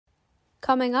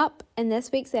Coming up in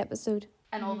this week's episode.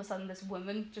 And all of a sudden this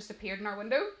woman just appeared in our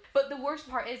window. But the worst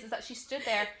part is that she stood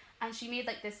there and she made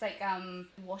like this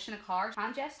washing a car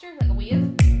hand gesture, like a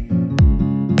wave.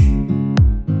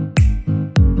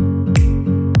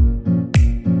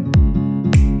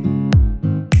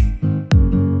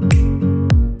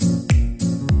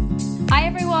 Hi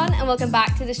everyone and welcome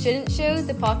back to The Student Show,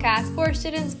 the podcast for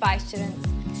students by students.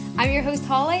 I'm your host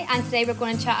Holly and today we're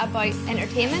going to chat about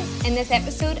entertainment. In this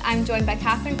episode I'm joined by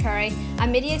Catherine Curry, a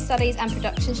media studies and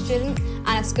production student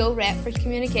and a school rep for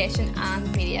communication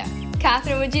and media.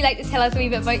 Catherine, would you like to tell us a wee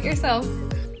bit about yourself?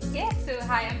 Yeah, so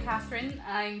hi, I'm Catherine,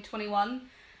 I'm 21,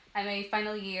 I'm a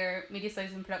final year media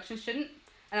studies and production student,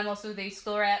 and I'm also the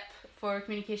school rep for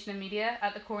communication and media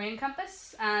at the Korean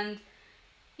campus. And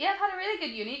yeah, I've had a really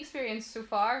good uni experience so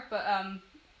far, but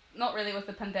not really with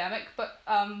the pandemic, but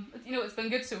it's been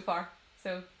good so far.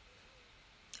 So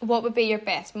what would be your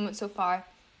best moment so far?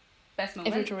 Best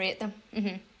moment? If you were to rate them.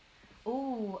 Can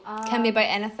be about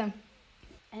anything.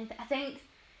 I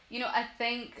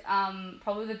think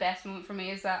probably the best moment for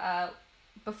me is that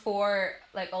before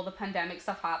like all the pandemic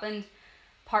stuff happened,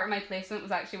 part of my placement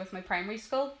was actually with my primary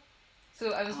school.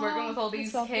 So I was working with all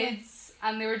these kids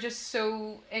and they were just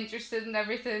so interested in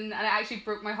everything, and it actually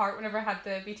broke my heart whenever I had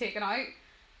to be taken out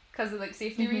because of like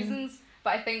safety reasons.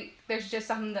 But I think there's just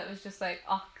something that was just like,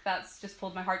 that's just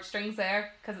pulled my heartstrings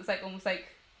there, because it's like almost like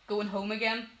going home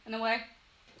again in a way.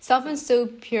 Something so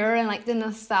pure and like the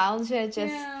nostalgia,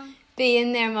 just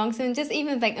being there amongst them, just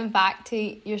even thinking back to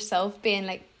yourself being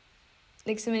like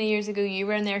so many years ago you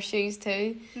were in their shoes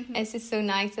too. It's just so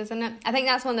nice, isn't it? I think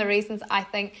that's one of the reasons I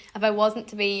think if I wasn't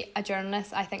to be a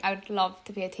journalist, I think I would love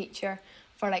to be a teacher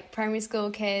for like primary school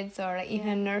kids, or like even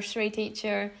a nursery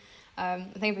teacher. I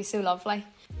think it'd be so lovely.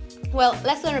 Well,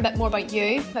 let's learn a bit more about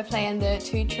you by playing the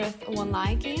 2 Truth 1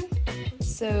 Lie game.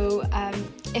 So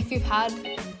if you've had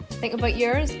think about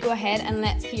yours, go ahead and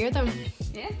let's hear them.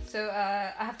 Yeah, so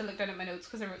I have to look down at my notes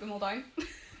because I wrote them all down.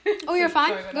 Oh, you're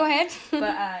fine. Go ahead.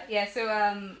 But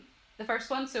the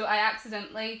first one, so I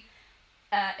accidentally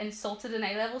insulted an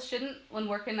A-level student when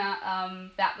working at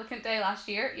the applicant day last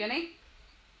year at uni.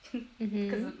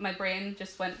 Because my brain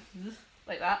just went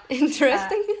like that.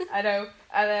 Interesting. I know.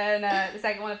 And then the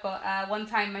second one I've got, one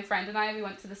time my friend and we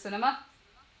went to the cinema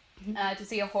to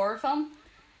see a horror film,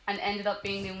 and ended up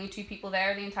being the only 2 people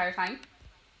there the entire time.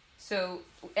 So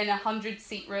in a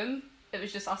 100-seat room, it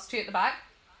was just us 2 at the back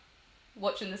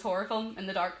watching this horror film in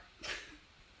the dark.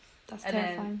 That's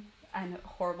terrifying. I know,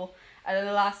 horrible. And then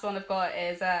the last one I've got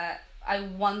is I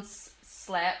once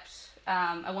slept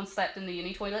in the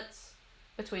uni toilets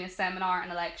between a seminar and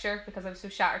a lecture because I was so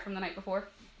shattered from the night before.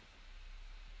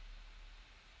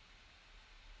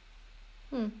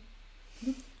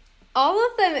 All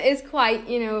of them is quite,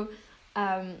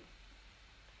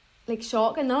 like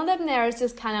shocking. None of them there is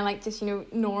just kind of like just,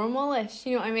 normal-ish,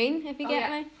 you know what I mean, if you get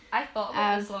me. I thought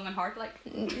about this long and hard, like.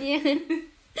 Yeah.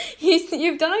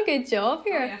 You've done a good job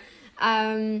here. Oh,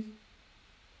 yeah.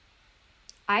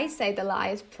 I say the lie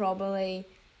is probably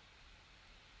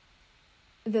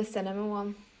the cinema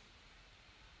one.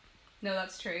 No,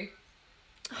 that's true.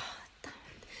 Oh, damn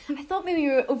it. I thought maybe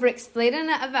you were over-explaining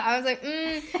it a bit. I was like,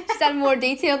 just add more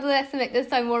detail to this and make this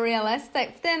sound more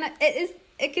realistic. But then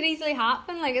it could easily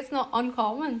happen. Like, it's not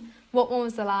uncommon. What one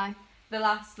was the lie? The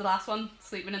last one,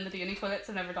 sleeping in the uni toilets.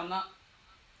 I've never done that.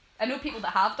 I know people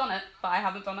that have done it, but I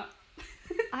haven't done it.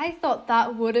 I thought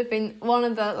that would have been one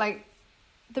of the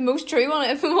most true one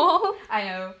of them all. I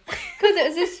know. Because it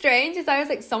was just strange. I was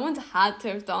like, someone's had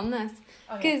to have done this.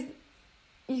 Because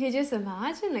you could just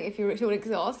imagine, like, if you were so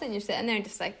exhausted and you're sitting there and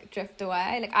just, like, drift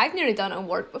away. Like, I've nearly done it at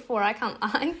work before, I can't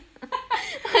lie.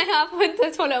 I have went to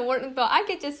the toilet at work and thought, I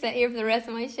could just sit here for the rest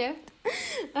of my shift.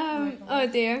 Oh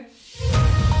dear.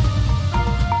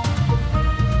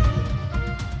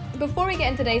 Before we get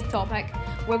into today's topic,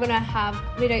 we're going to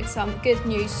read out some good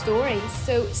news stories.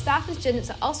 So, staff and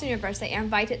students at Ulster University are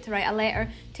invited to write a letter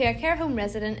to a care home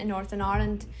resident in Northern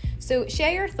Ireland. So,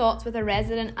 share your thoughts with a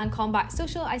resident and combat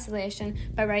social isolation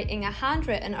by writing a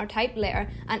handwritten or typed letter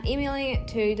and emailing it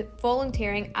to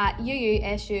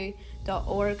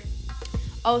volunteering@uusu.org.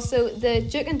 Also, the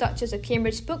Duke and Duchess of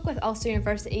Cambridge spoke with Ulster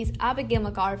University's Abigail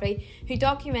McGarvey, who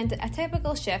documented a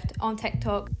typical shift on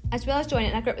TikTok, as well as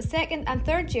joining a group of 2nd and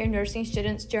 3rd year nursing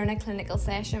students during a clinical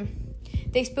session.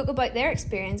 They spoke about their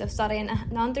experience of studying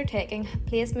and undertaking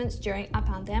placements during a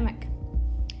pandemic.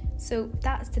 So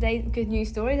that's today's good news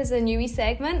story. This is a new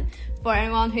segment for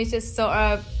anyone who's just sort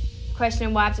of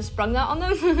questioning why I've just sprung that on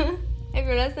them. if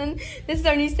you're listening, this is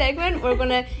our new segment.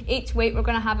 Each week we're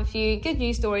gonna have a few good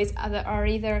news stories that are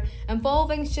either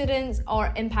involving students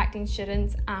or impacting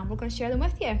students, and we're gonna share them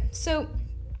with you. So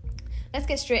let's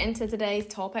get straight into today's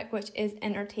topic, which is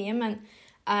entertainment.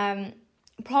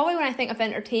 Probably when I think of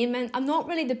entertainment, I'm not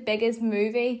really the biggest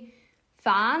movie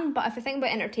fan, but if I think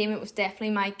about entertainment, it was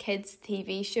definitely my kids'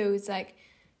 TV shows, like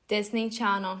Disney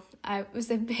Channel. I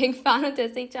was a big fan of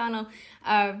Disney Channel.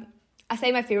 I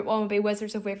say my favourite one would be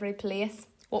Wizards of Waverly Place.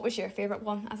 What was your favourite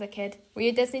one as a kid? Were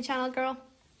you a Disney Channel girl?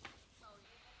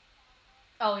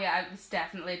 Oh yeah, I was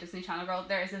definitely a Disney Channel girl.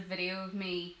 There is a video of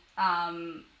me,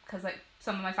 because like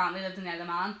some of my family lived in Isle of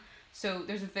Man, so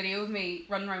there's a video of me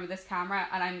running around with this camera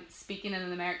and I'm speaking in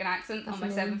an American accent. That's on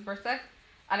my 7th birthday,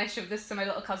 and I showed this to my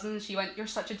little cousin and she went, "You're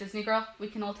such a Disney girl, we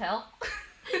can all tell."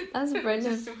 That's brilliant.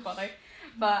 It's just so funny.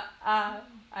 But I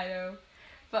know,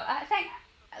 but I think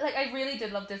like I really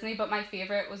did love Disney, but my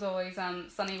favourite was always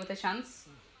Sunny with a Chance,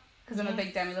 because I'm a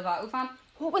big Demi Lovato fan.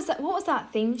 What was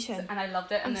that theme tune? And I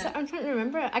loved it. And I'm trying to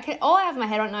remember it. All I have in my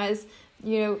head right now is,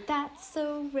 "That's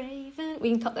so Raven."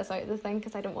 We can cut this out of the thing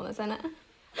because I don't want this in it.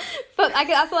 But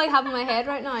that's all I have in my head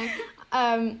right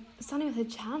now. Sunny with a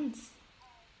Chance.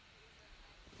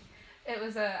 It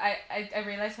was I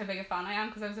realised how big a fan I am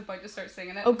because I was about to start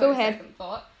singing it. Oh, go ahead. Second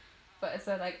thought. But it's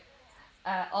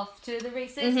off to the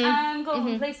races, I'm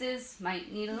going places,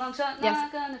 might need a long shot,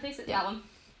 not gonna face it. That one.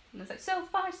 And it's like, so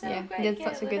far, so great. You did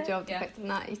such a good job depicting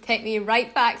that. You take me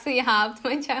right back so you have to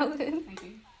my childhood. Thank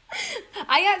you.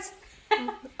 I could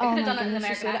have done it in American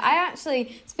accent. I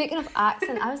actually, speaking of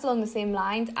accent, I was along the same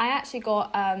lines. I actually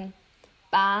got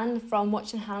banned from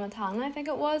watching Hannah Montana, I think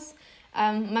it was.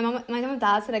 My mum and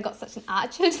dad said I got such an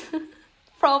attitude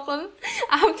problem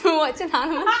after watching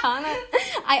Hannah Montana.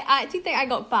 I actually think I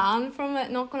got banned from it,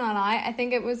 not gonna lie. I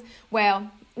think it was,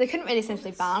 they couldn't really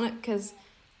essentially ban it because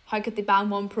how could they ban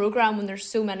one programme when there's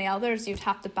so many others? You'd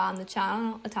have to ban the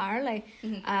channel entirely.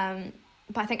 Mm-hmm.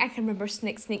 But I think I can remember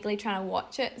sneakily trying to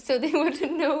watch it so they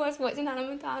wouldn't know I was watching Hannah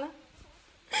Montana.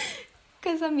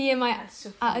 Because of me and my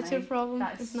attitude problem.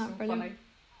 That is not so brilliant. funny.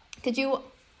 Did you...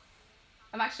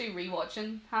 I'm actually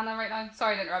rewatching Hannah right now.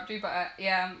 Sorry to interrupt you, but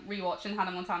I'm rewatching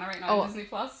Hannah Montana right now on Disney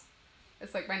Plus.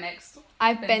 It's like my next.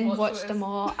 I've binge watched them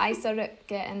all. I started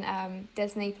getting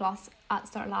Disney Plus at the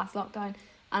start of last lockdown,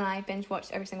 and I binge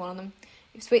watched every single one of them.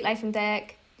 Sweet Life and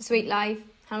Deck, Sweet Life,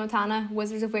 Hannah Montana,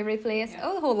 Wizards of Waverly Place. Yeah.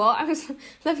 Oh, the whole lot. I was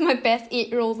living my best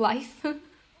 8-year-old life. Oh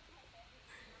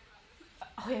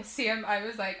yeah, same. I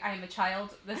was like, I'm a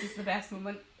child. This is the best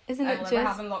moment Isn't I it will just... ever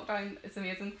have in lockdown. It's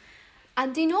amazing.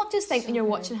 And do you not just think so when you're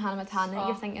good. watching Hannah Montana,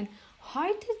 you're thinking,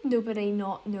 how did nobody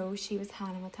not know she was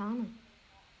Hannah Montana?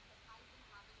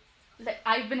 Like,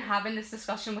 I've been having this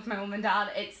discussion with my mum and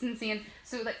dad. It's insane.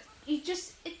 So like,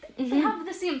 they have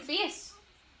the same face.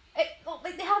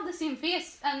 They have the same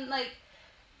face, and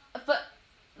but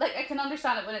I can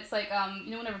understand it when it's like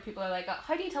whenever people are like,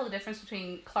 how do you tell the difference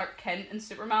between Clark Kent and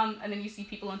Superman? And then you see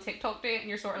people on TikTok do it, and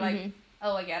you're sort of like,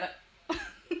 oh, I get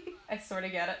it. I sort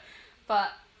of get it,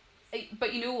 but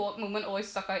you know what moment always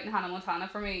stuck out in Hannah Montana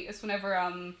for me is whenever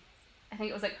I think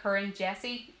it was like her and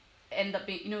Jesse end up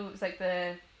being, it was like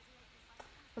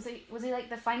was he like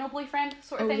the final boyfriend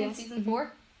sort of thing in season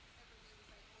 4?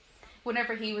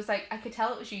 Whenever he was like, I could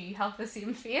tell it was you. You have the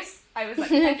same face. I was like,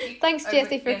 thank you. Thanks,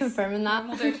 Jesse, for confirming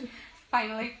that.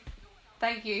 Finally,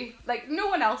 thank you. Like no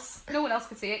one else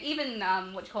could say it. Even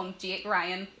what you call him, Jake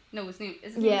Ryan. No, his name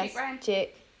is Jake Ryan.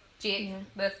 Jake,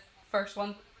 the first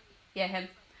one. Yeah, him.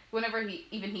 Whenever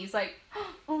he's like,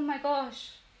 oh my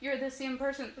gosh, you're the same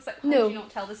person. It's like, how did you not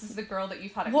tell this is the girl that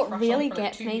you've had a crush on for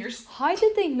like 2 years? How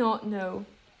did they not know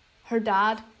her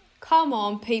dad? Come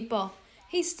on, people.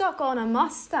 He stuck on a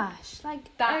mustache. Like,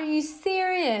 are you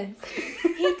serious?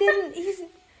 He didn't.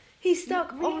 He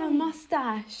stuck on a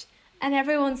mustache, and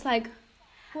everyone's like,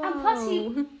 whoa. And plus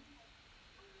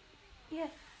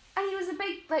and he was a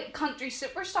big like country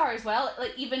superstar as well.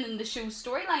 Like even in the show's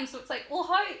storyline. So it's like, well,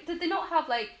 how did they not have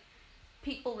like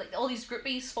people like all these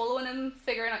groupies following him,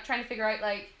 trying to figure out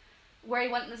like where he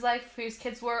went in his life, who his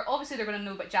kids were. Obviously, they're gonna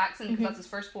know about Jackson because that's his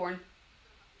firstborn.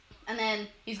 And then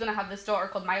he's going to have this daughter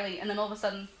called Miley. And then all of a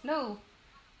sudden, no.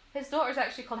 His daughter's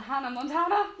actually called Hannah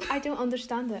Montana. I don't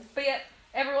understand it. But yet,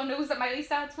 everyone knows that Miley's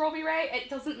dad's Robbie Ray. It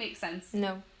doesn't make sense.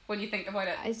 No. When you think about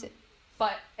it.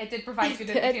 But it did provide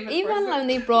good entertainment. Even when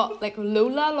they brought like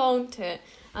Lola along to it.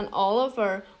 And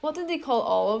Oliver. What did they call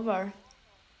Oliver?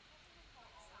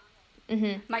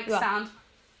 Mike Sand.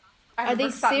 Are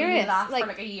they serious? For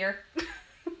like a year.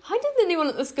 How did anyone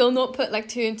at the school not put like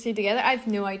 2 and 2 together? I have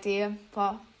no idea.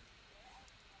 But...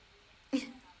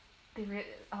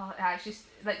 actually,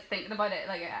 like thinking about it,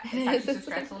 like it's actually so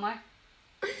stressful now.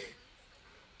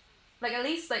 Like, at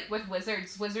least, like, with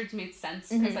Wizards made sense,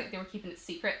 because, like, they were keeping it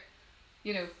secret,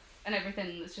 you know, and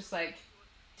everything. It's just, like,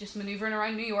 just manoeuvring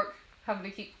around New York, having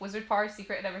to keep wizard powers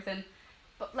secret and everything.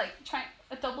 But, like, trying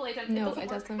a double agent, No, it it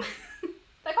doesn't. doesn't.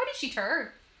 Like, how did she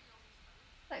tour?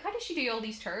 Like, how did she do all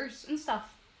these tours and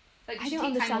stuff? Like, I don't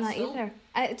understand that school? either.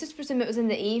 I just presume it was in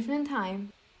the evening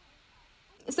time.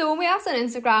 So when we asked on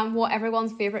Instagram what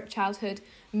everyone's favourite childhood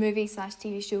movie /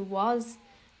 TV show was,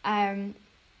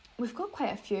 we've got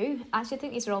quite a few. Actually, I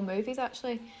think these are all movies,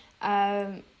 actually.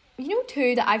 You know,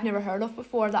 two that I've never heard of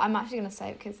before that I'm actually going to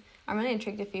say because I'm really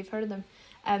intrigued if you've heard of them.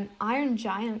 Iron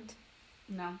Giant.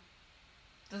 No.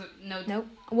 Does it? No. Nope.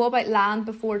 What about Land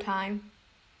Before Time?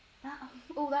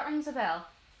 That rings a bell.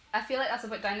 I feel like that's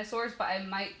about dinosaurs, but I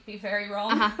might be very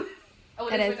wrong. Uh-huh.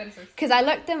 It is about dinosaurs. Because I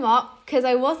looked them up, because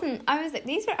I was like,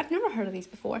 I've never heard of these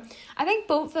before. I think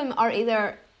both of them are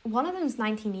either, one of them's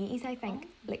 1980s, I think,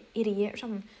 like 88 or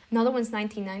something. Another one's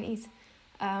 1990s.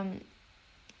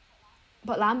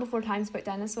 But Land Before Time's about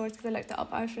dinosaurs, because I looked it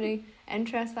up. I was really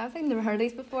interested. I was like, never heard of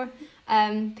these before.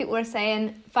 People were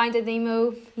saying Finding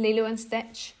Nemo, Lilo and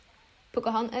Stitch,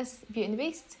 Pocahontas, Beauty and the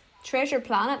Beast, Treasure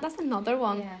Planet. That's another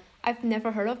one. Yeah. I've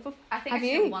never heard of before. I think Have I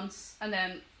saw you? it once, and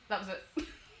then that was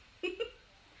it.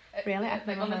 Really? I've Like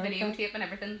never on the heard of it. videotape and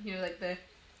everything, you know, like the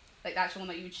actual one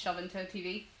that you would shove into a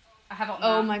TV. I have it on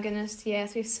Oh that. my goodness,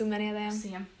 yes, we have so many of them.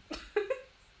 Same.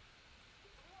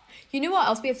 You know what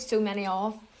else we have so many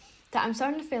of? That I'm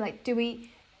starting to feel like, do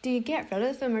you get rid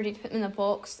of them or do you put them in a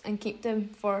box and keep them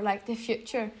for like the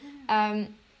future?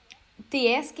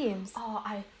 DS games. Oh,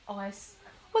 I always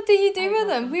What do you do I with love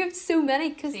them? them. We have so many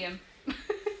because same.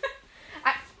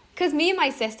 me and my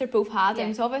sister both had them,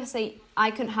 Yeah. so obviously I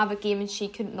couldn't have a game and she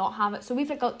could not have it. So we've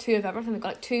like got two of everything. We've got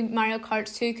like two Mario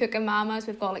Karts, two Cooking Mamas.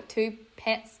 We've got like two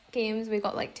Pets games. We've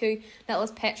got like two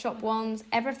Littlest Pet Shop ones.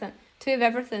 Everything. Two of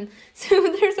everything. So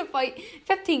there's about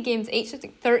 15 games each. There's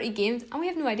like 30 games, and we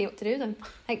have no idea what to do with them.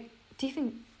 Like, do you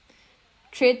even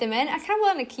trade them in? I kind of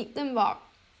want to keep them, but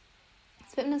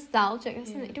it's a bit nostalgic,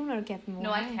 isn't it? You don't want to give them away.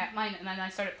 No, I kept mine, and then I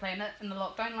started playing it in the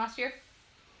lockdown last year.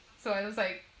 So I was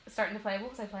like starting to play. What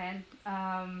was I playing?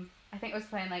 I think I was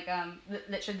playing like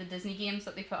literally the Disney games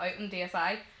that they put out on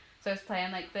DSi. So I was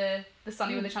playing like the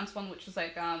Sunny with a Chance one, which was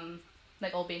like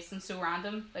all based on So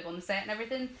Random, like on the set and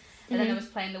everything. And then I was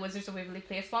playing the Wizards of Waverly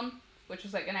Place one, which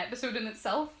was like an episode in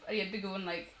itself. And you had to go and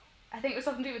like, I think it was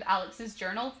something to do with Alex's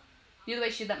journal. You know the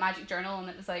way she had that magic journal, and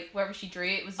it was like wherever she drew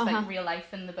it was like real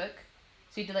life in the book.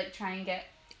 So you had to like try and get.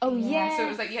 Oh yeah. So it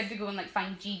was like you had to go and like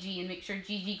find Gigi and make sure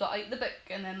Gigi got out the book,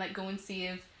 and then like go and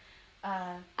save.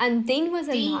 And Dean was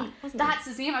in Dean, that, wasn't that's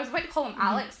his name. I was about to call him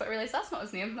Alex, but I realised that's not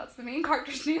his name. That's the main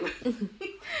character's name.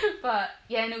 But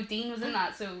yeah, no, Dean was in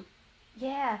that. So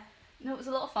yeah, no, it was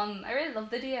a lot of fun. I really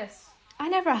loved the DS. I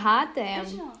never had them.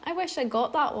 Did you not? I wish I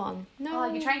got that one. No.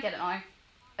 Oh, you try and get it now.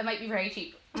 It might be very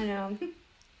cheap. I know.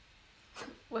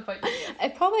 Without the DS.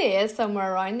 It probably is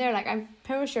somewhere around there. Like, I'm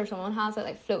pretty sure someone has it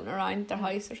like floating around their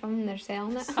house or something. They're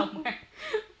selling it Somewhere.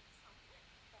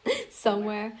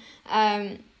 somewhere.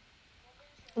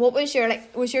 What was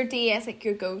your DS like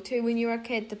your go-to when you were a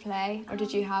kid to play, or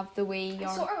did you have the Wii? Or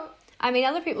Sort of. I mean,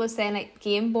 other people were saying like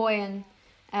Game Boy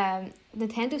and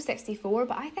Nintendo 64,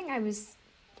 but I think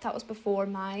that was before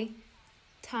my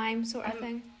time, sort of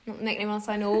thing. Not making anyone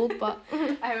sound old, but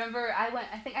I remember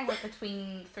I think I went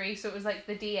between three, so it was like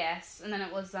the DS, and then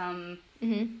it was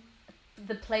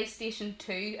the PlayStation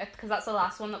 2, because that's the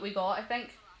last one that we got, I think,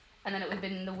 and then it would have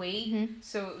been the Wii.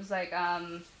 So it was like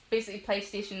basically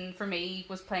PlayStation for me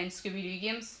was playing Scooby-Doo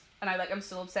games, and I'm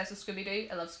still obsessed with Scooby-Doo.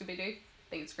 I love Scooby-Doo. I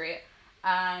think it's great.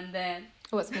 And then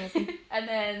it's amazing. and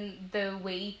then the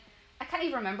Wii, I can't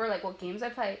even remember like what games I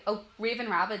played. Oh, Raven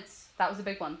Rabbids, that was a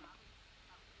big one.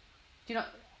 Do you know?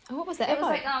 Oh, what was it It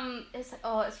about? was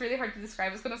like it's really hard to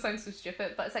describe. It's gonna sound so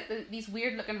stupid, but it's like these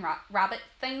weird looking rabbit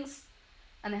things,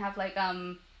 and they have like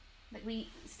wee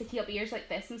sticky up ears like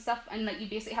this and stuff, and like you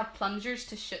basically have plungers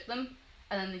to shoot them,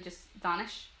 and then they just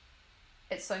vanish.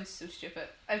 It sounds so stupid.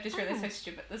 I've just realised how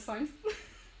stupid this sounds.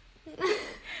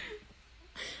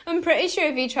 I'm pretty sure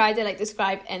if you try to like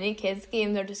describe any kids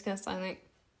game, they're just gonna sound like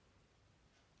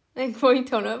what are you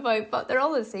talking about? But they're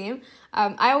all the same.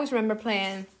 I always remember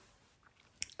playing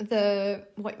the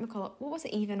what was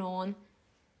it even on?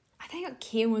 I think it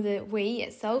came with the Wii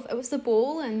itself. It was the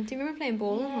bowling. Do you remember playing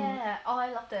bowling? Yeah. Oh,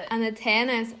 I loved it. And the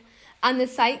tennis. And the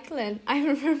cycling. I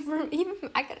remember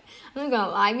I'm not gonna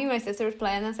lie, me and my sister was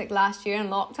playing this like last year in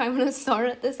lockdown when I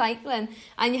started the cycling,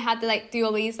 and you had to like do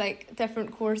all these like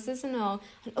different courses and all,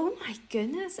 and oh my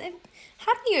goodness, it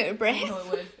had me out of breath. No, it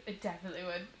would. It definitely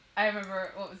would. I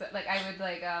remember, what was it, like I would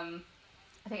like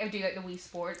I think I would do like the Wii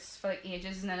Sports for like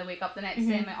ages, and then I wake up the next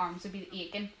day and my arms would be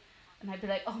aching. And I'd be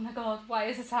like, oh my god, why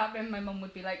is this happening? My mum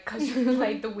would be like, because you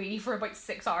played the Wii for about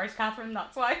 6 hours, Catherine,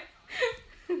 that's why.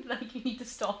 Like, you need to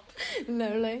stop.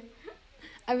 Literally.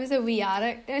 I was a Wii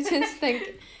addict. I just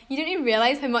think, you don't even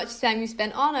realise how much time you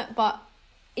spent on it, but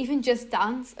even Just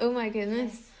Dance, oh my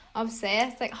goodness. Yes.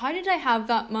 Obsessed. Like, how did I have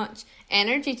that much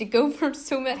energy to go for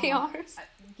so many hours?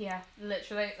 Yeah,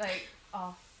 literally, like,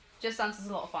 Just Dance is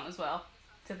a lot of fun as well,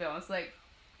 to be honest, like.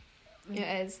 It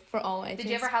is, for all ages. Did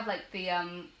you ever have, like, the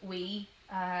Wii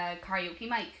karaoke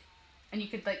mic? And you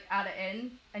could, like, add it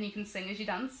in, and you can sing as you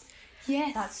dance?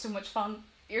 Yes. That's so much fun.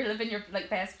 You're living your, like,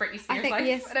 best Britney Spears life,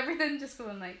 yes. And everything, just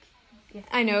going, like, yeah.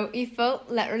 I know, you felt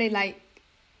literally like,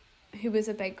 who was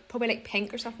a big, probably, like,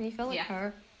 Pink or something, you felt like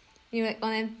her. You know, like,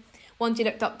 one of them ones you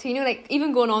looked up to, you know, like,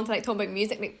 even going on to, like, talking about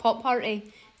music, like, Pop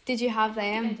Party, did you have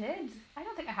them? I did. I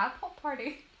don't think I had Pop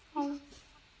Party. Oh.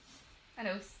 I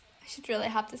know. I should really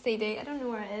have the CD. I don't know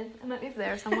where it is. It might be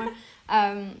there somewhere.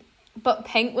 But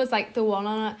Pink was like the one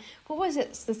on it. What was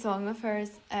it? The song of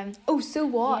hers? Oh, So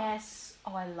What? Yes.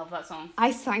 Oh, I love that song.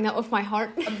 I sang that with my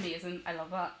heart. Amazing. I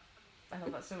love that. I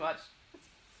love that so much.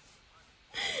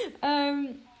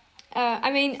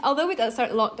 I mean, although we did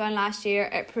start lockdown last year,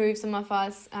 it proved some of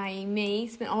us, me,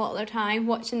 spent a lot of their time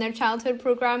watching their childhood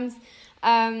programmes.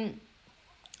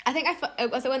 I think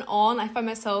as it went on, I found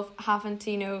myself having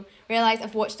to, you know, realise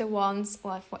I've watched it once.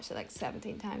 Well, I've watched it like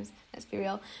 17 times, let's be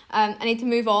real. I need to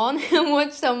move on and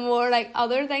watch some more, like,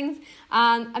 other things.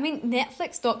 And, I mean,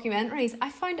 Netflix documentaries.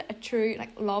 I found a true,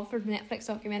 like, love for Netflix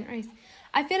documentaries.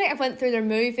 I feel like I've went through their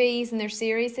movies and their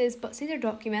series, but see their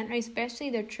documentaries, especially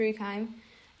their true crime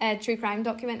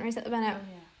documentaries at the minute. Oh,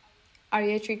 yeah. Are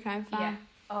you a true crime fan? Yeah.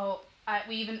 Oh, I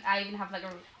even have, like,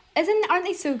 aren't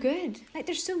they so good? Like,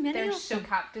 there's so many of them. They're so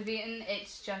captivating.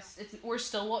 We're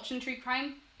still watching true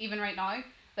crime, even right now.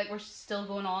 Like, we're still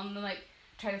going on and, like,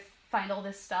 try to find all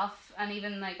this stuff. And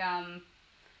even, like, I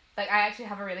actually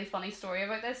have a really funny story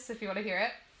about this, if you want to hear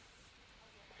it.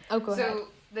 Oh, go ahead. So,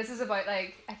 this is about,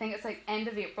 like, I think it's, like, end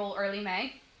of April, early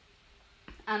May.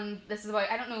 And this is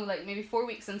about, I don't know, like, maybe 4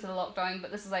 weeks into the lockdown,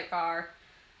 but this is, like, our,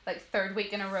 like, third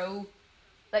week in a row.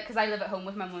 Like, because I live at home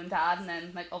with my mum and dad, and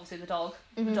then, like, obviously the dog.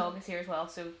 Mm-hmm. The dog is here as well,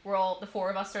 so the four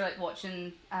of us are, like,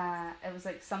 watching, it was,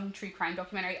 like, some true crime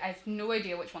documentary. I have no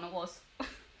idea which one it was.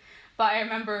 But I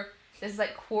remember, this is,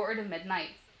 like, midnight,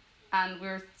 and we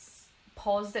were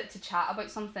paused it to chat about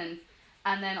something,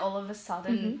 and then all of a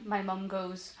sudden, my mum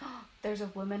goes, oh, there's a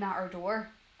woman at our door.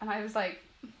 And I was like,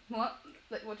 what?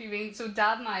 Like, what do you mean? So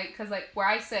Dad and I, because, like, where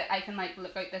I sit, I can, like,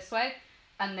 look out this way,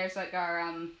 and there's, like,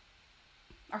 our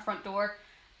front door.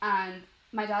 And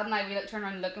my dad and I, we, like, turn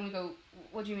around and look, and we go,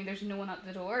 what do you mean there's no one at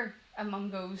the door? And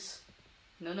Mum goes,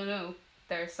 no,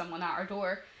 there's someone at our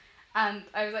door. And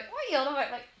I was like, what are you yelling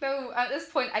about? Like, no. At this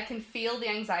point, I can feel the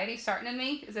anxiety starting in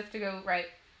me, as if to go, right,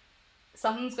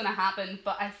 something's going to happen,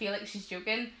 but I feel like she's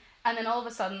joking. And then all of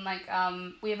a sudden, like,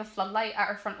 we have a floodlight at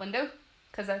our front window,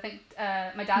 because I think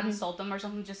my dad installed them or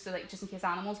something, just in case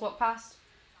animals walk past,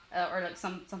 or, like,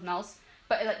 something else.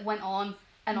 But it, like, went on.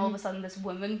 And all of a sudden, this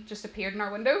woman just appeared in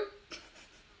our window.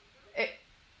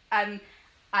 And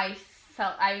I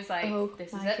was like,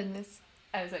 this is it. Goodness.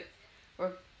 I was like,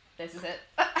 this is it.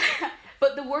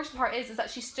 But the worst part is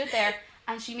that she stood there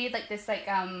and she made, like, this, like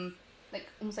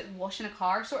almost like washing a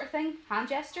car sort of thing, hand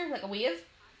gesture, like a wave,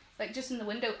 like, just in the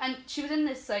window. And she was in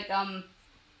this, like,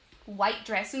 white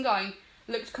dressing gown,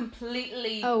 looked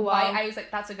completely white. I was like,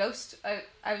 that's a ghost.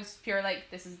 I was pure, like,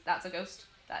 that's a ghost.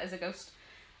 That is a ghost.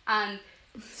 And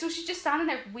so she's just standing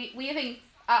there waving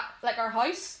at, like, our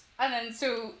house, and then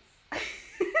so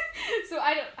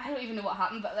I don't even know what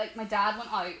happened, but, like, my dad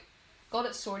went out, got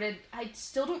it sorted. I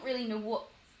still don't really know what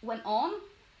went on,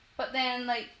 but then,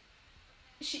 like,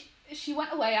 she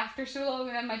went away after so long,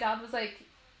 and then my dad was like,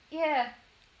 yeah,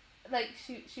 like,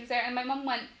 she was there, and my mum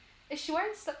went, is she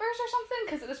wearing slippers or something?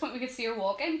 Because at this point we could see her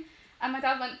walking, and my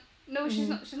dad went, no, she's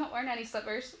not wearing any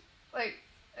slippers, like,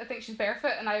 I think she's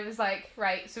barefoot. And I was like,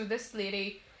 right, so this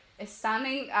lady is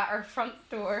standing at our front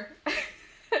door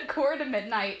at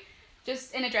midnight,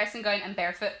 just in a dressing gown and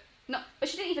barefoot. No, but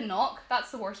she didn't even knock.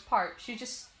 That's the worst part. She was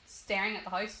just staring at the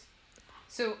house.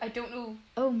 So I don't know.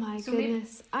 Oh my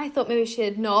goodness. I thought maybe she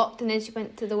had knocked and then she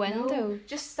went to the window. No,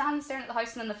 just standing staring at the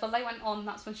house, and then the floodlight went on, and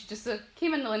that's when she just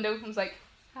came in the window and was like,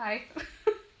 hi.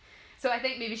 So I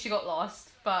think maybe she got lost,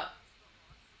 but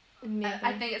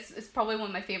I think it's probably one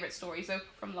of my favourite stories, though,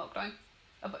 from lockdown,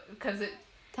 because it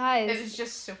was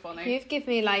just so funny. You've given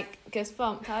me, like,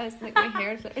 goosebumps. Like, my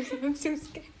hair is I'm so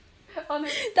scared. Oh, no.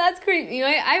 That's creepy. You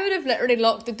know, I would have literally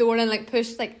locked the door and, like,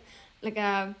 pushed like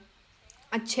a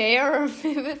a chair or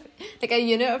like a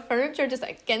unit of furniture just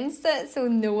against it so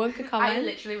no one could come in. I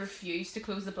literally refuse to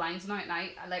close the blinds now at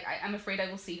night. Like, I'm afraid I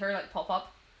will see her, like, pop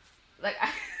up. Like,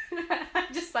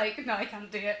 I'm just like, no, I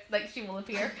can't do it. Like, she will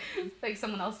appear. Like,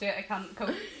 someone else do it, I can't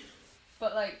cope.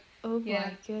 But, like, oh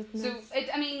my goodness. So,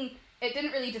 it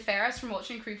didn't really deter us from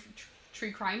watching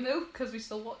true crime, though, because we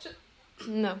still watch it.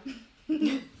 No.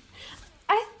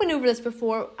 I went over this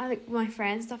before, like, my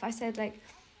friends stuff, I said, like,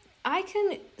 I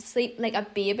can sleep like a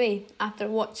baby after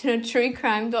watching a true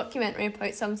crime documentary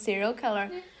about some serial killer.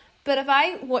 Yeah. But if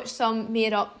I watch some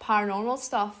made up paranormal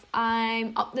stuff,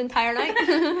 I'm up the entire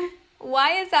night.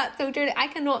 Why is that so dirty? I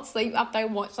cannot sleep after I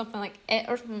watch something like It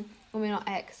or something. Well, maybe not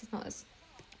It, because it's not as...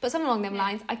 But something along them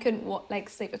lines, I couldn't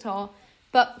sleep at all.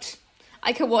 But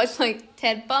I could watch like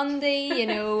Ted Bundy, you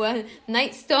know,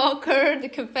 Night Stalker, The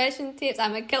Confession Tapes,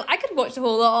 I'm a Killer. I could watch the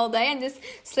whole lot all day and just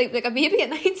sleep like a baby at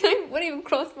night time. Wouldn't even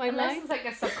cross my Unless mind. It's like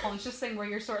a subconscious thing where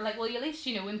you're sort of like, well, at least,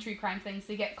 you know, in true crime things,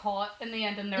 they get caught in the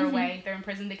end and they're away, they're in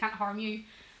prison, they can't harm you.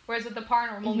 Whereas with the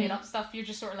paranormal made up stuff, you're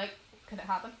just sort of like, could it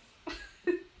happen?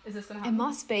 Is this going to happen? It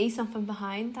must be something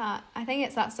behind that. I think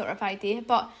it's that sort of idea.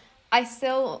 But I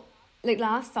still, like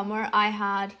last summer, I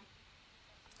had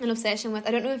an obsession with,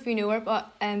 I don't know if you know her,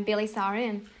 but Bailey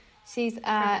Sarian. She's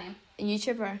a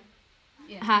YouTuber.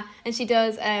 Yeah. And she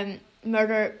does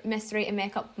murder, mystery and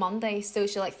makeup Mondays. So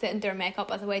she'll like sit and do her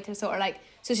makeup as a way to sort of like,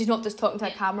 so she's not just talking to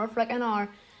a camera for like an hour.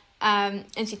 And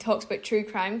she talks about true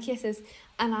crime cases.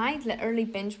 And I literally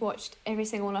binge watched every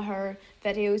single one of her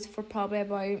videos for probably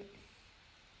about a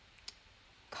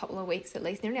couple of weeks at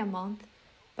least, nearly a month.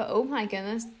 But oh my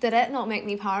goodness, did it not make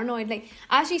me paranoid? Like,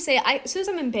 as you say, as soon as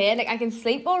I'm in bed, like, I can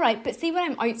sleep all right. But see, when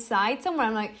I'm outside somewhere,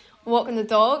 I'm like walking the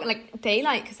dog, like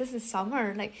daylight, because this is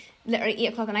summer, like literally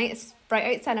 8 o'clock at night, it's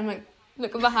bright outside. I'm like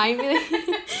looking behind me,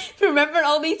 like, remembering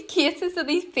all these cases of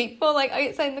these people like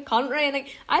outside in the country, and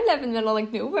like I live in the middle of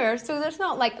like nowhere, so there's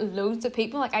not like loads of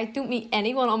people. Like, I don't meet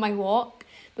anyone on my walk.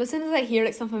 But as soon as I hear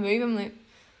like something move, I'm like,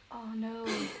 oh no,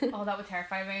 oh that would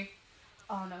terrify me.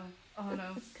 Oh no,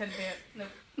 couldn't do it. Nope.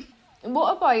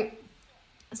 What about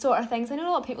sort of things? I know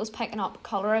a lot of people's picking up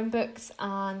colouring books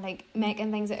and like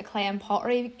making things out of clay and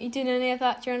pottery. You doing any of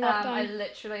that during lockdown? I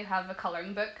literally have a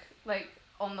colouring book like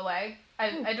on the way.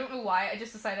 I don't know why. I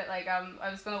just decided like I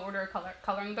was gonna order a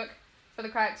colouring book for the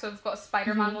crack, so I've got a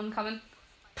Spider-Man one coming.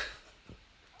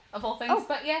 Of all things,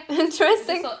 but yeah,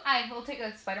 interesting. I will take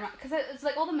a Spider-Man because it's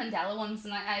like all the Mandela ones,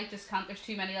 and I just can't. There's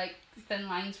too many like thin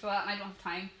lines for that, and I don't have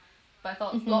time. But I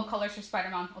thought block colours for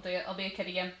Spider-Man, I'll do it. I'll be a kid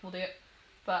again, we'll do it.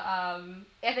 But I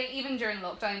think even during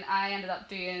lockdown, I ended up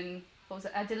doing,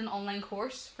 I did an online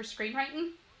course for screenwriting.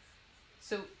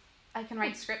 So I can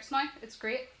write scripts now. It's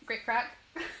great crack.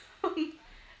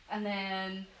 And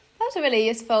then... That's a really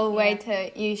useful way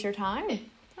to use your time. It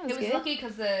was good. Lucky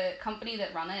because the company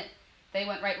that run it, they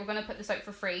went, right, we're going to put this out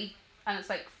for free. And it's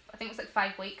like, I think it was like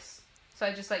 5 weeks. So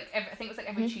I just like, I think it was like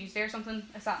every Tuesday or something,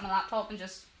 I sat on my laptop and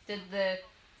just did the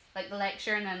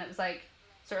lecture, and then it was like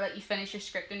sort of like you finish your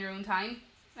script in your own time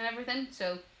and everything.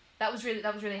 So that was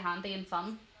really handy and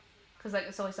fun because like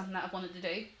it's always something that I've wanted to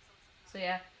do. So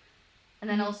yeah, and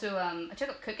then also I took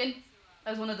up cooking.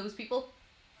 I was one of those people.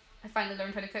 I finally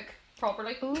learned how to cook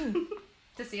properly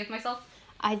to save myself.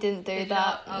 I didn't do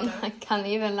that. Oh, no. I can't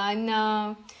even lie.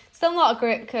 No, still not a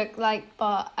great cook. Like,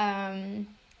 but I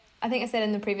think I said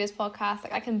in the previous podcast,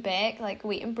 like I can bake like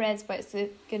wheaten bread's about as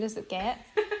good as it gets.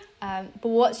 But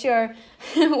what's your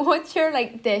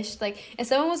like dish? Like, if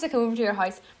someone was to come over to your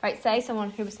house, right? Say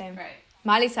someone who was saying, right,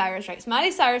 Miley Cyrus, right? So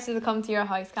Miley Cyrus is to come to your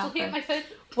house, Catherine. She'll hate my food.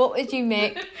 What would you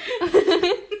make?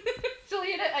 She'll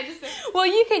hate it. I just. Well,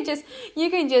 you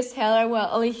can just tell her.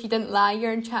 Well, at least you didn't lie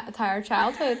your entire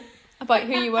childhood about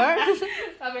who you were.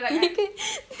 I'll be like, like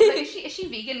is she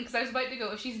vegan? Because I was about to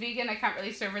go. If she's vegan, I can't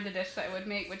really serve her the dish that I would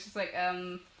make, which is like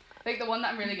the one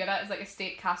that I'm really good at is like a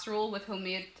steak casserole with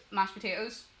homemade mashed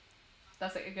potatoes.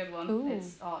 That's like a good one. Ooh.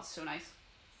 It's so nice.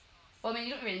 Well, I mean,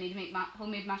 you don't really need to make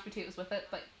homemade mashed potatoes with it,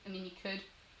 but I mean, you could,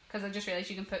 because I just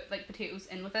realised you can put like potatoes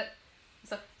in with it.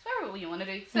 So it's whatever you want to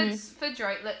do. Food's your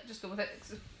outlet. Just go with it.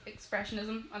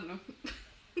 Expressionism. I don't know.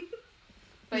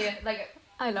 But yeah, like.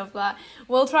 I love that.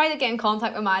 We'll try to get in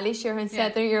contact with Miley, sure, and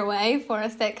send her your way for a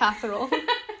steak casserole.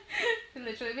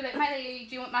 Literally be like, Miley,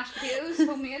 do you want mashed potatoes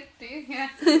homemade? Do you? Yeah,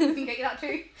 we can get you that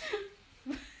too.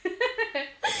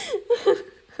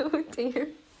 Oh dear.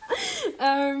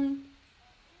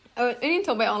 We need to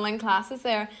talk about online classes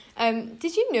there.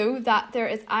 Did you know that there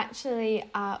is actually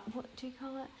what do you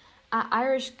call it? An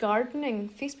Irish gardening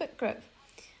Facebook group?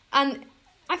 And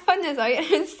I found this out.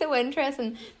 It's so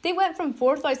interesting. They went from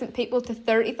 4,000 people to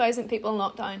 30,000 people in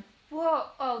lockdown. Whoa!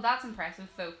 Oh, that's impressive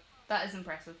though. That is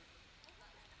impressive.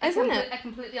 Isn't it? I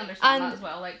completely understand that as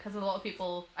well. Like, because a lot of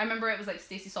people, I remember it was like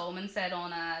Stacey Solomon said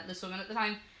on The Swingin' at the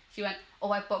time. She went,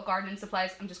 "Oh, I've bought gardening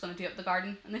supplies. I'm just gonna do up the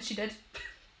garden," and then she did.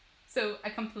 So I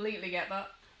completely get that.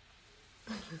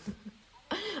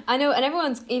 I know, and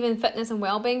everyone's, even fitness and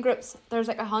wellbeing groups, there's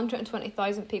like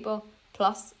 120,000 people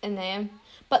plus in them.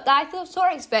 But I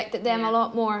sort of expected them a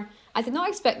lot more. I did not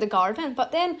expect the garden,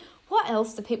 but then what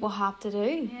else do people have to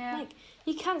do? Yeah. Like,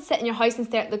 you can't sit in your house and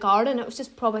stare at the garden. It was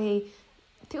just probably,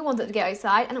 people wanted to get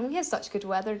outside, and we had such good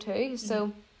weather too.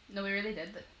 So no, we really did.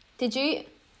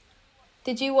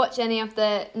 Did you watch any of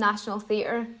the National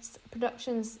Theatre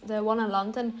productions? The one in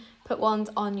London put ones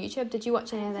on YouTube. Did you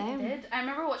watch any of them? I did. I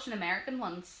remember watching American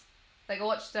ones. Like, I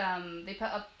watched, they put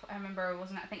up, I remember,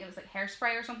 I think it was like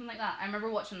Hairspray or something like that. I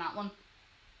remember watching that one.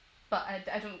 But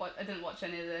I didn't watch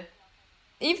any of the...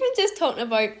 Even just talking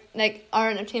about, like,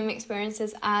 our entertainment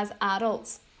experiences as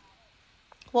adults,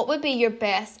 what would be your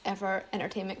best ever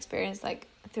entertainment experience, like,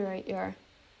 throughout your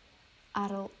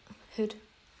adulthood?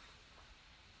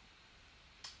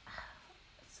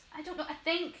 I don't know. I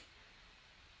think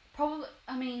probably,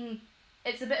 I mean,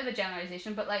 it's a bit of a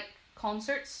generalization, but like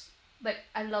concerts, like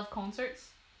I love concerts.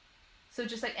 So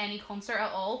just like any concert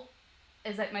at all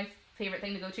is like my favorite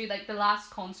thing to go to. Like the last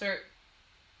concert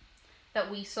that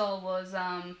we saw was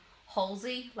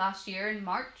Halsey last year in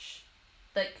March.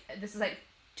 Like this is like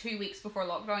 2 weeks before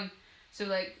lockdown. So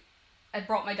like I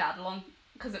brought my dad along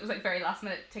because it was like very last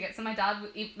minute tickets, and my dad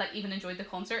like even enjoyed the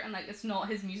concert, and like it's not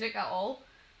his music at all,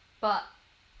 but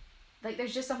like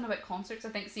there's just something about concerts, I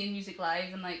think, seeing music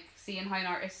live and like seeing how an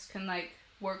artist can like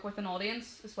work with an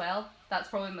audience as well. That's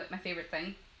probably my favourite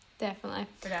thing. Definitely.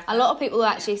 A lot of people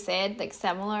actually said like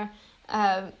similar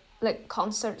like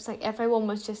concerts, like everyone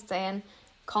was just saying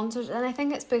concerts, and I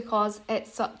think it's because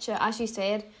it's such a, as you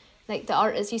said, like the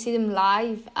artists, you see them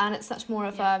live and it's such more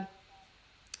of a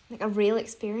like a real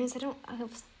experience.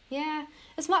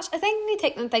 It's much, I think we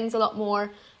take them things a lot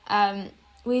more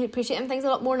we appreciate them things a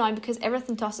lot more now because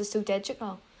everything to us is so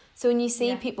digital. So when you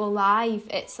see people live,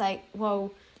 it's like,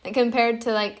 whoa. Like compared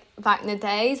to like back in the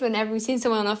days, whenever we seen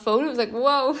someone on a phone, it was like,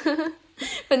 whoa.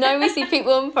 But now we see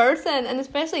people in person, and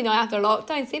especially now after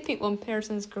lockdown, see people in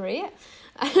person is great.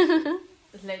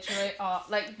 Literally,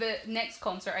 like the next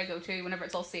concert I go to, whenever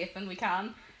it's all safe and we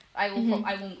can, I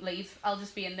won't leave. I'll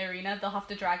just be in the arena. They'll have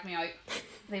to drag me out.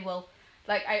 They will.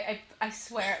 Like I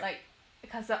swear, like,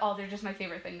 because they're just my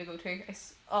favourite thing to go to.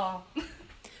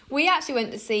 We actually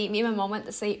went to see, me and my mum went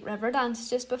to see Riverdance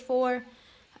just before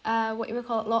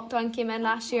lockdown came in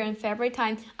last year in February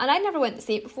time, and I never went to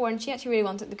see it before, and she actually really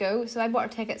wanted to go, so I bought her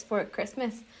tickets for it at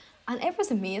Christmas, and it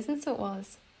was amazing. So it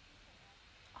was.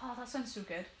 Oh, that sounds so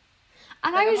good.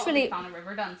 And like, I was really a fan of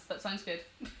Riverdance, but sounds good.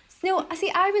 No,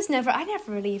 I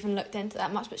never really even looked into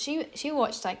that much, but she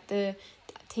watched like the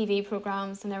TV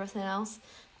programs and everything else.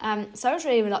 So I was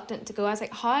really reluctant to go. I was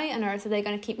like, how on earth are they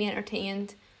going to keep me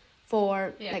entertained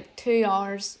for like 2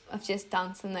 hours of just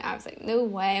dancing? Like, I was like, no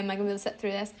way am I going to be able to sit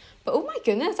through this. But oh my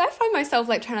goodness, I found myself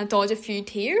like trying to dodge a few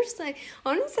tears. Like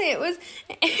honestly, it was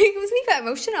a wee bit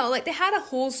emotional. Like they had a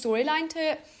whole storyline to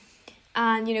it,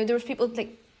 and you know there was people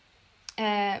like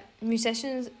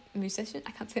musicians.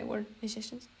 I can't say the word.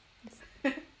 Musicians.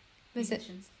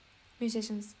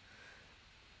 Musicians.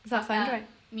 Does that sound right?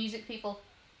 Music people.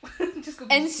 Just go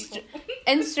music people.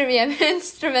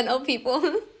 Instrumental people.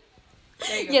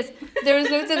 There you go. Yes, there was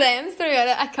loads of them throughout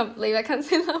it. I can't believe I can't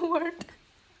say that word.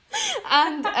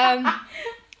 And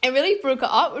it really broke it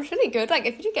up. It was really good. Like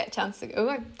if you do get a chance to go,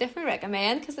 I definitely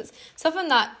recommend, because it's something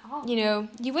that you know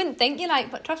you wouldn't think you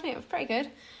like, but trust me, it was pretty good.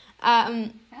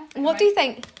 What do you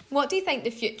think? What do you think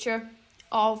the future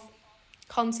of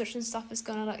concerts and stuff is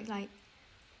gonna look like?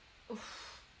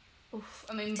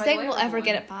 I mean, do you think we'll ever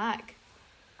get it back?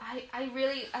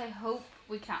 I hope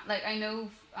we can. Like I know,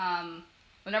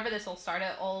 whenever this all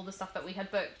started, all the stuff that we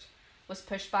had booked was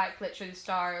pushed back literally to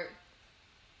start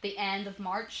the end of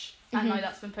March, and now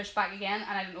that's been pushed back again,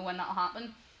 and I don't know when that'll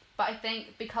happen. But I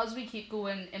think because we keep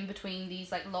going in between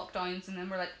these like lockdowns, and then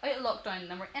we're like out of lockdown, and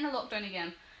then we're in a lockdown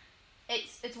again,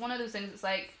 it's one of those things. It's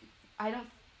like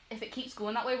if it keeps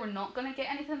going that way, we're not gonna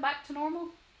get anything back to normal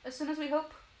as soon as we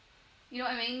hope. You know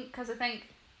what I mean? Because I think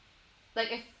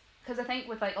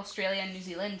with like Australia and New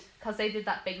Zealand, because they did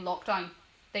that big lockdown,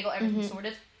 they got everything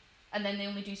sorted, and then they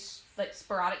only do like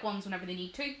sporadic ones whenever they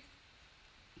need to.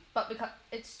 But because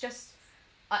it's just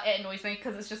it annoys me,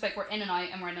 because it's just like we're in and out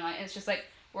and we're in and out, and it's just like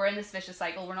we're in this vicious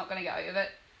cycle. We're not gonna get out of it.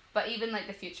 But even like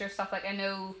the future stuff, like I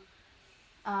know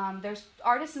there's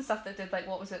artists and stuff that did like,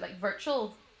 what was it, like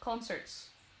virtual concerts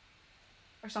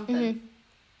or something.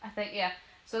 I think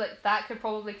so like that could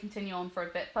probably continue on for a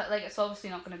bit, but like it's obviously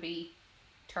not going to be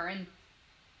touring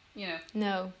you know.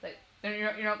 No. Like,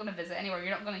 you're not going to visit anywhere.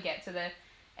 You're not going to get to the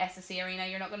SSE Arena.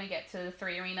 You're not going to get to the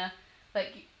 3 Arena.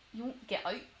 Like, you won't get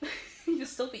out. You'll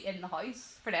still be in the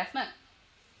house, for definite.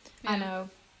 I know.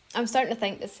 I'm starting to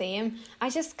think the same. I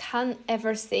just can't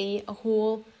ever see a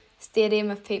whole stadium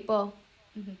of people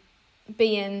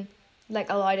being, like,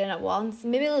 allowed in at once.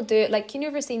 Maybe they'll do it, like, you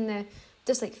ever seen the,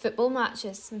 just, like, football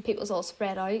matches and people's all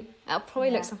spread out? It'll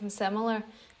probably look something similar.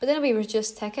 But then it'll be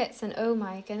just tickets, and oh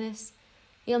my goodness,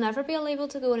 you'll never be able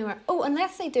to go anywhere. Oh,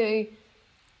 unless they do,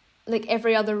 like,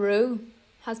 every other row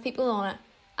has people on it,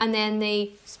 and then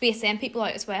they space them people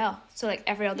out as well. So, like,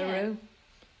 every other row.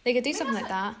 They could do something like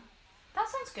that. That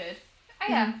sounds good.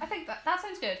 Yeah, I think that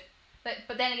sounds good.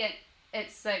 But then again,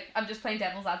 it's like, I'm just playing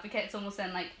devil's advocate. It's almost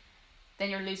then, like, then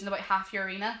you're losing about half your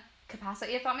arena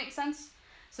capacity, if that makes sense.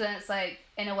 So then it's like,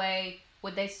 in a way,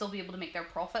 would they still be able to make their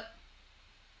profit?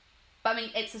 But I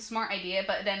mean, it's a smart idea,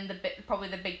 but then probably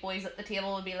the big boys at the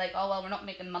table would be like, oh, well, we're not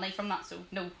making money from that, so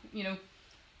no, you know,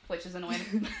 which is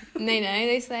annoying.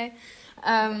 They say.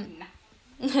 Nah.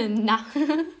 Nah.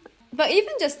 But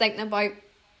even just thinking about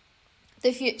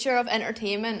the future of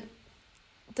entertainment,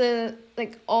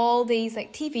 like, all these,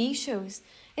 like, TV shows,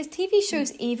 is TV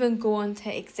shows even going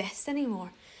to exist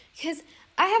anymore? Because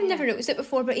I have never noticed it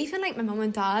before, but even, like, my mum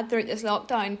and dad throughout this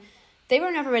lockdown, they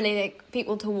were never really, like,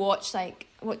 people to watch, like,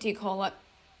 what do you call it?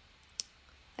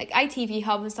 Like, ITV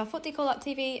Hub and stuff. What do you call that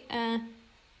TV?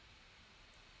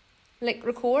 Like,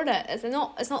 record it.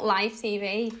 It's not live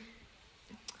TV.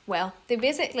 Well, they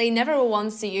basically never were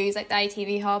ones to use, like, the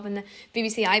ITV Hub and the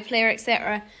BBC iPlayer,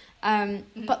 etc.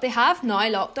 But they have now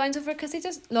lockdowns over, because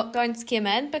lockdowns came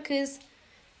in because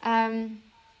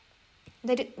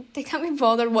they can't be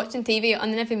bothered watching TV,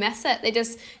 and then if they miss it, they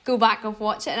just go back and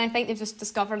watch it. And I think they've just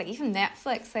discovered, like, even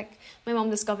Netflix. Like, my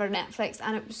mum discovered Netflix,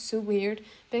 and it was so weird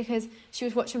because she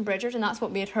was watching Bridgerton, and that's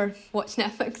what made her watch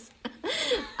Netflix.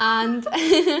 And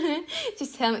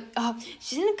she's telling me,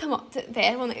 she didn't come up to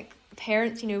bed when, like,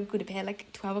 parents, you know, go to bed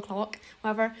like 12 o'clock,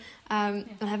 whatever,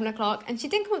 11 o'clock, and she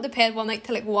didn't come up to bed one night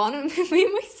till like 1, and me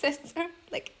and my sister,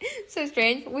 like, so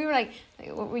strange, we were like,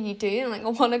 what were you doing, like,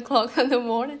 at 1 o'clock in the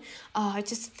morning? I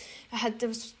had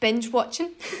to binge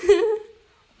watching.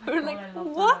 We were like,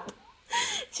 what? That.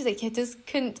 She's like, just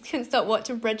couldn't stop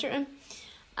watching Bridgerton.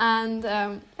 And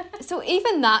so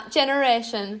even that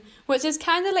generation, which is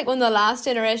kind of like one of the last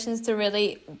generations to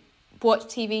really watch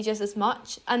TV just as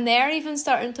much, and they're even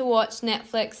starting to watch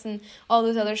Netflix and all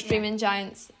those other streaming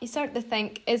giants, you start to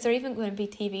think, is there even going to be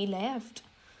TV left?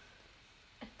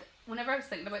 Whenever I was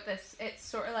thinking about this, it's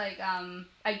sort of like,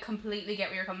 I completely get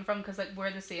where you're coming from, because, like,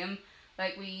 we're the same.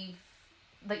 Like,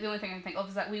 the only thing I can think of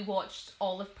is that we watched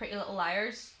all of Pretty Little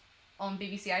Liars on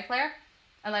BBC iPlayer,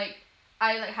 and, like,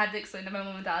 I, like, had to explain to my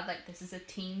mum and dad, like, this is a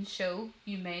teen show,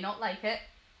 you may not like it,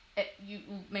 you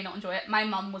may not enjoy it. My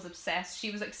mum was obsessed. She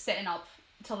was, like, sitting up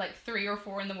till like 3 or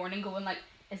 4 in the morning going, like,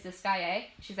 is this guy A?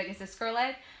 She's like, is this girl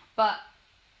A? But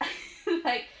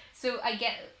like, so I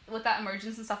get with that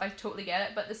emergence and stuff, I totally get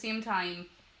it, but at the same time,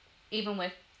 even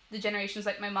with the generations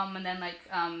like my mum and then, like,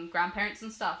 grandparents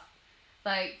and stuff,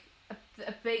 like,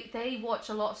 they watch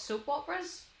a lot of soap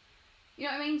operas, you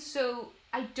know what I mean? So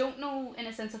I don't know, in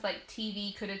a sense, if, like,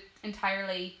 TV could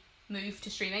entirely move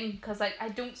to streaming, because, like, I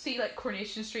don't see, like,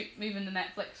 Coronation Street moving to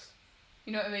Netflix,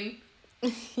 you know what I mean?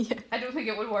 Yeah. I don't think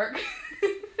it would work.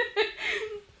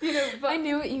 You know, but I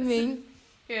know what you mean.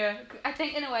 Yeah, I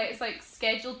think in a way it's like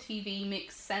scheduled TV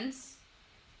makes sense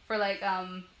for, like,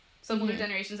 some older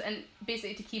generations, and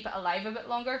basically to keep it alive a bit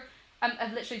longer.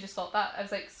 I've literally just thought that. I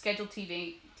was like, scheduled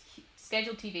TV,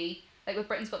 like with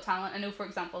Britain's Got Talent. I know, for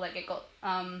example, like, it got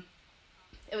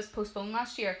it was postponed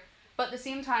last year, but at the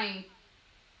same time,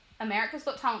 America's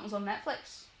Got Talent was on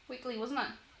Netflix weekly, wasn't it?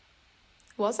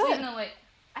 Was so it? Even though, like,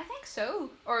 I think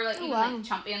so. Or, like, like,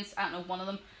 Champions, I don't know, one of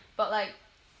them. But, like,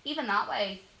 even that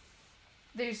way,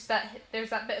 there's that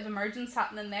bit of emergence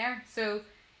happening there. So,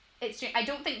 I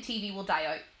don't think TV will die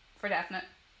out, for definite.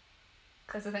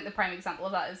 Because I think the prime example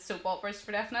of that is soap operas,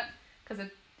 for definite. Because,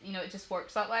 it just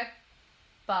works that way.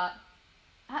 But,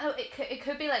 I don't know, it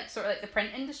could be, like, sort of like the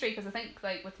print industry. Because I think,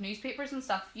 like, with newspapers and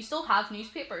stuff, you still have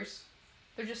newspapers.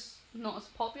 They're just not as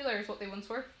popular as what they once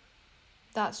were.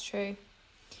 That's true.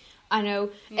 I know.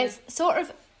 Yeah. It's sort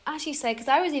of, as you say, because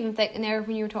I was even thinking there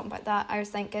when you were talking about that, I was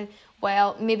thinking,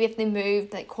 well, maybe if they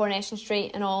moved, like, Coronation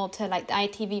Street and all to, like, the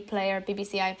ITV player,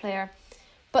 BBC iPlayer.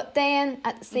 But then,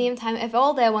 at the same time, if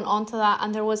all they went onto that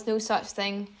and there was no such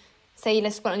thing, say you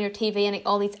just went on your TV and, like,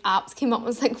 all these apps came up, and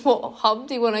was like, what hub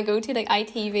do you want to go to, like,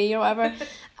 ITV or whatever,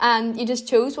 and you just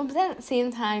chose one. But then at the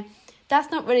same time, that's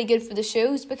not really good for the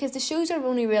shows, because the shows are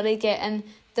only really getting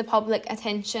the public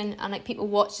attention and, like, people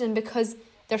watching because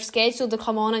they're scheduled to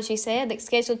come on, as you said, like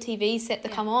scheduled TV set to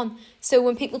come on. So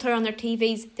when people turn on their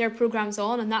TVs, their program's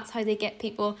on, and that's how they get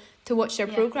people to watch their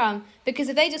program. Because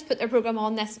if they just put their program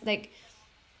on this like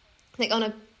on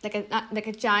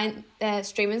a giant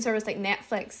streaming service like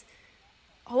Netflix,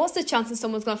 what's the chance that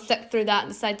someone's going to flick through that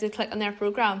and decide to click on their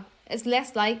program? It's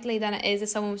less likely than it is if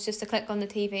someone was just to click on the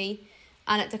TV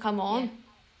and it to come on.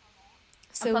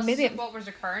 So and plus maybe what was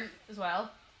current as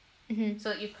well. Mm-hmm. So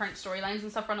that you've current storylines and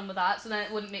stuff running with that. So then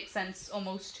it wouldn't make sense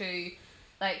almost to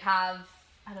like have,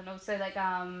 I don't know, say like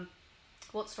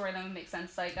what storyline would make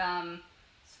sense, like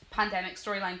pandemic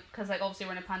storyline, because like obviously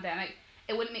we're in a pandemic.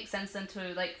 It wouldn't make sense then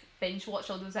to like binge watch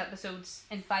all those episodes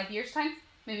in 5 years time,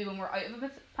 maybe when we're out of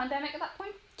a pandemic at that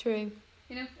point. True.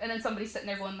 You know, and then somebody's sitting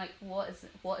there going like, what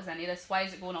is any of this? Why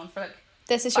is it going on for like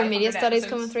this is your media studies episodes?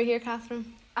 Coming through here,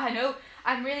 Catherine. I know,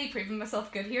 I'm really proving myself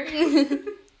good here.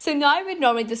 So now we'd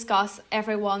normally discuss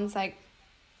everyone's like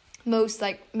most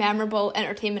like memorable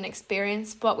entertainment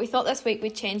experience, but we thought this week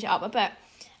we'd change it up a bit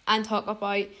and talk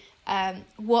about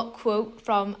what quote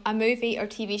from a movie or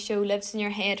TV show lives in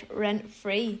your head rent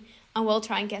free, and we'll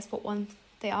try and guess what one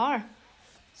they are.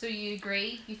 So you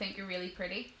agree? You think you're really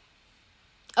pretty?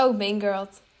 Oh, Mean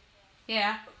Girls.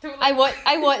 Yeah, totally.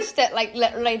 I watched it like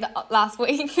literally last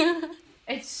week.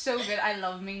 It's so good. I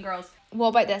love Mean Girls. What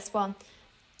about this one?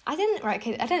 I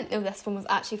didn't know this one was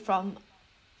actually from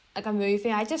like a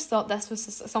movie. I just thought this was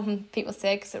just something people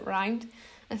say because it rhymed.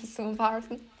 This is so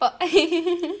embarrassing, but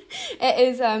it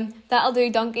is That'll Do,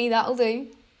 Donkey, That'll Do.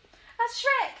 That's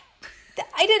Shrek.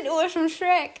 I didn't know it was from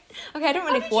Shrek. Okay, I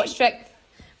don't really watch Shrek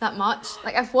that much.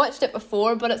 Like, I've watched it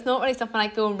before, but it's not really something I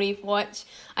go and re-watch.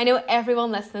 I know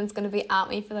everyone listening is going to be at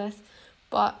me for this,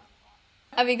 but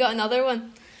have you got another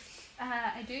one?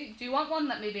 I do. Do you want one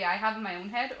that maybe I have in my own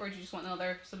head, or do you just want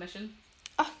another submission?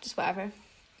 Oh, just whatever.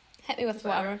 Hit me with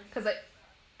whatever.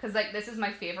 Because this is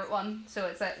my favourite one. So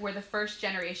it's like we're the first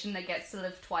generation that gets to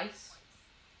live twice.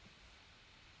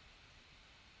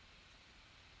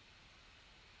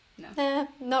 No.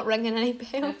 Not ringing any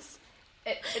bells.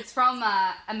 It's from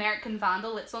American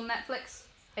Vandal. It's on Netflix.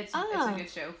 It's a good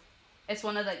show. It's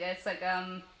one of it's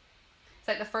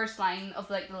like the first line of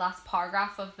like the last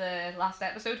paragraph of the last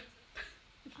episode.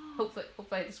 Hopefully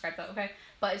I described that okay.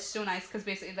 But it's so nice because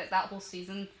basically like that whole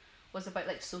season was about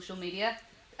like social media.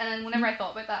 And then whenever I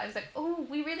thought about that, I was like, oh,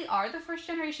 we really are the first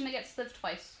generation that gets to live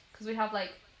twice. Because we have,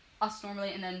 like, us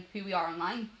normally and then who we are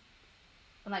online.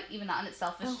 And, like, even that in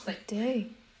itself is just, like... we do.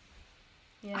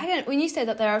 Yeah. When you said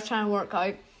that there, I was trying to work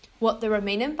out what they were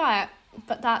meaning by it.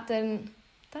 But that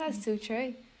is so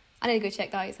true. I need to go check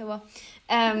that out, so well.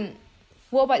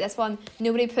 What about this one?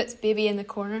 Nobody puts baby in the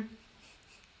corner.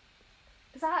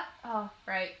 Is that... Oh,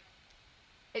 right.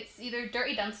 It's either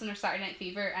Dirty Dancing or Saturday Night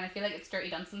Fever, and I feel like it's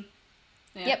Dirty Dancing.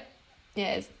 Yeah. Yep.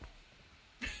 Yeah, it is.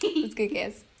 That's a good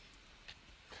guess.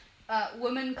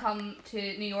 Women come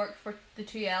to New York for the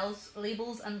 2 L's,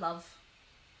 labels and love.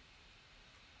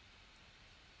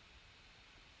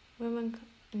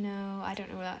 No, I don't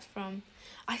know where that's from.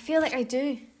 I feel like I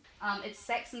do. It's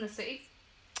Sex and the City.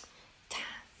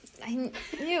 I knew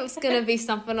it was going to be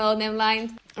something along them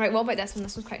lines. Right, what about this one?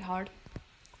 This one's quite hard.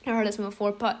 I've never heard this one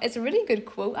before, but it's a really good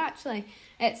quote actually.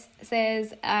 It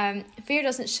says, fear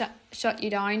doesn't shut you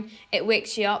down, it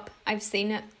wakes you up. I've seen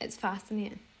it, it's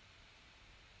fascinating.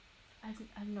 I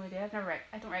have no idea,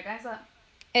 I don't recognise that.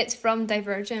 It's from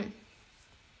Divergent.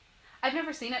 I've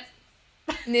never seen it.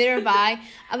 Neither have I.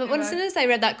 But as soon as I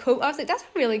read that quote, I was like, that's a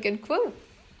really good quote.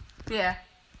 Yeah.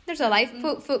 There's a life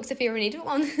quote, folks, if you ever needed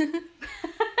one.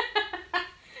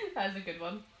 That is a good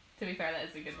one. To be fair, that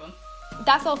is a good one.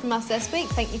 That's all from us this week.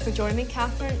 Thank you for joining me,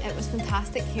 Catherine. It was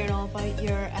fantastic hearing all about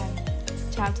your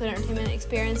childhood entertainment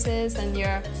experiences and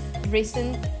your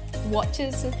recent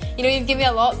watches. You know, you've given me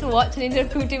a lot to watch. I need to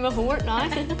go do my homework now.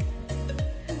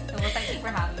 Well, thank you for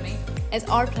having me. It's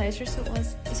our pleasure, so it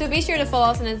was. So be sure to follow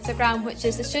us on Instagram, which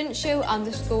is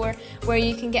 _thestudentshow_, where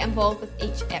you can get involved with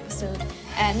each episode.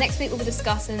 Next week we'll be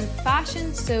discussing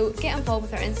fashion, so get involved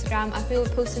with our Instagram and we'll be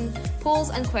posting polls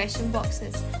and question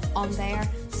boxes on there.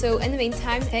 So in the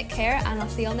meantime, take care and I'll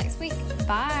see you all next week.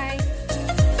 Bye!